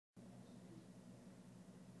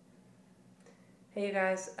Hey you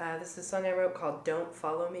guys, this is a song I wrote called Don't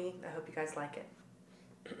Follow Me. I hope you guys like it.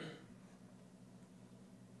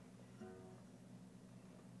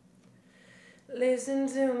 Listen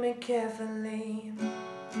to me carefully.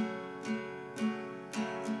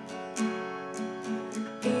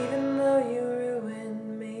 Even though you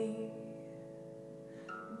ruined me,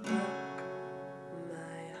 broke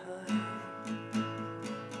my heart,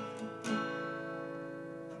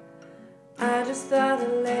 I just thought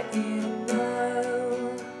I'd let you know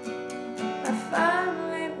I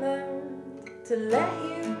finally learned to let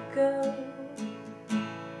you go.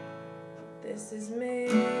 This is me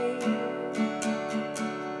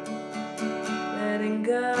letting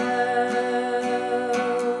go.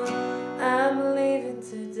 I'm leaving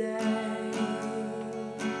today.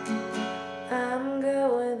 I'm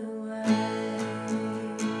going away.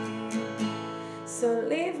 So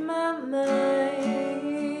leave my mind.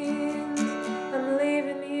 I'm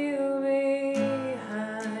leaving you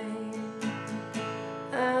behind.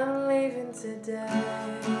 I'm leaving today.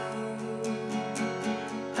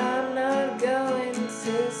 I'm not going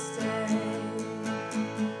to stay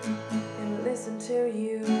and listen to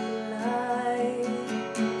you lie.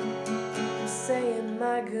 I'm saying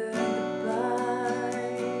my goodbyes.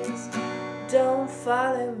 Don't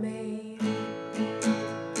follow me.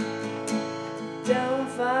 Don't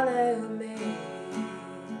follow me.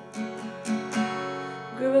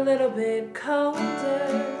 Grew a little bit colder,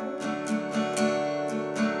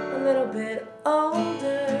 a little bit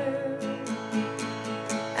older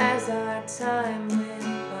as our time went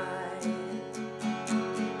by.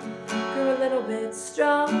 Grew a little bit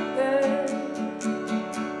stronger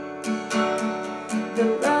the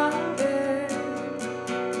longer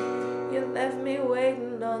you left me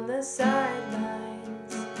waiting on the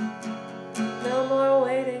sidelines. No more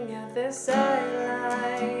waiting at the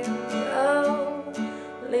sidelines. Oh,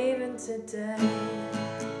 leaving today.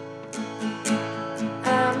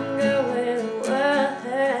 I'm going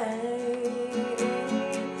away.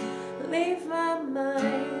 Leave my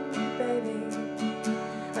mind, baby.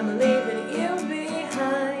 I'm leaving you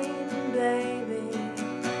behind, baby.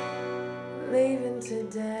 Leaving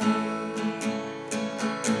today.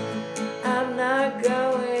 I'm not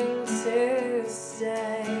going to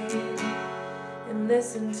stay and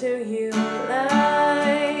listen to you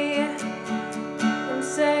lie. I'm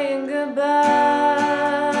saying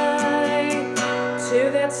goodbye to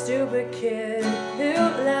that stupid kid who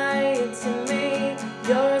lied to me.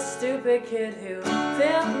 You're a stupid kid who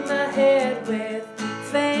filled my head with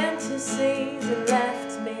fantasies and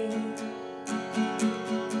left me.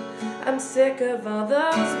 I'm sick of all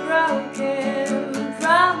those broken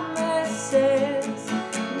promises.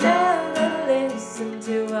 Never listen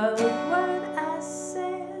to a word I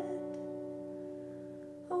said.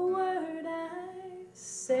 A word I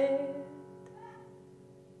said.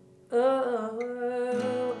 Oh,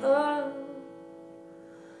 oh.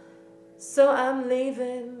 So I'm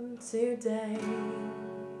leaving today.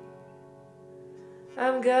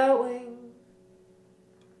 I'm going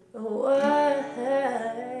away.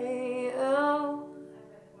 Oh,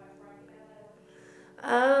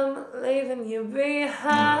 I'm leaving you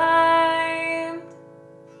behind.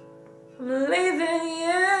 I'm leaving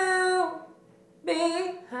you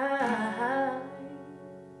behind.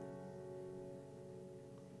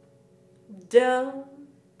 Don't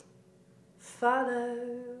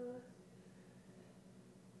follow